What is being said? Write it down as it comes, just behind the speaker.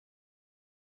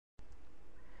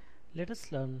Let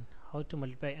us learn how to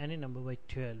multiply any number by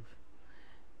 12.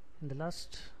 In the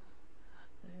last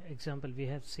example we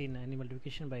have seen any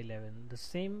multiplication by 11. The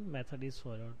same method is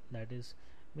followed, that is,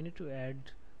 we need to add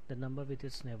the number with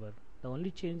its neighbor. The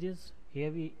only change is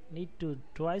here we need to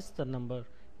twice the number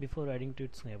before adding to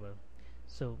its neighbor.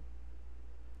 So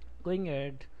going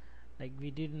ahead, like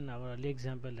we did in our early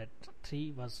example, that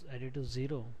 3 was added to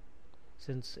 0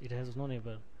 since it has no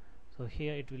neighbor. So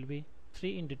here it will be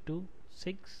 3 into 2,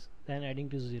 6, then adding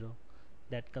to 0,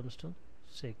 that comes to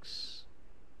 6.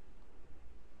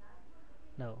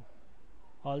 Now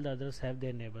all the others have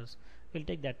their neighbors. We'll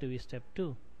take that to be step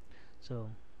 2. So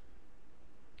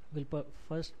we'll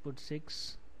first put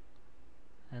 6,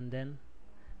 and then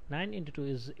 9 into 2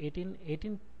 is 18.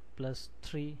 18 plus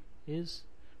 3 is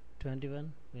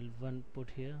 21. We'll put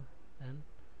here and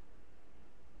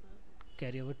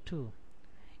carry over 2.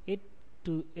 8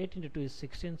 into 2 is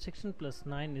 16. 16 plus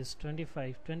 9 is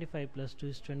 25. 25 plus 2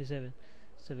 is 27.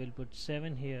 So we'll put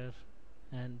 7 here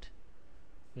and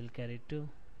we'll carry 2.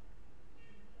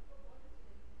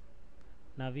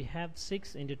 Now we have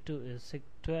 6 into 2 is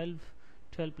 12.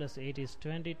 12 plus 8 is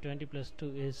 20. 20 plus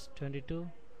 2 is 22.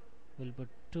 We'll put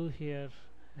 2 here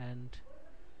and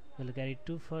we'll carry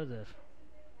 2 further.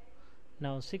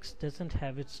 Now 6 doesn't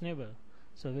have its neighbor,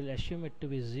 so we'll assume it to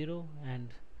be 0, and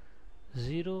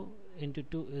 0 into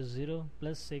 2 is 0,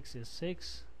 plus 6 is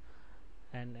 6,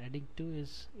 and adding 2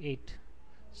 is 8.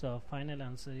 So our final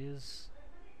answer is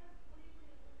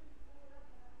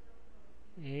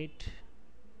 8,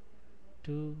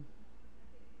 2,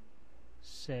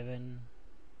 7,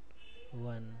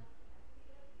 1,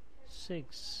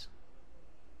 6.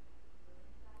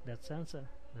 That's the answer.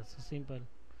 That's so simple.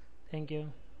 Thank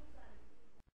you.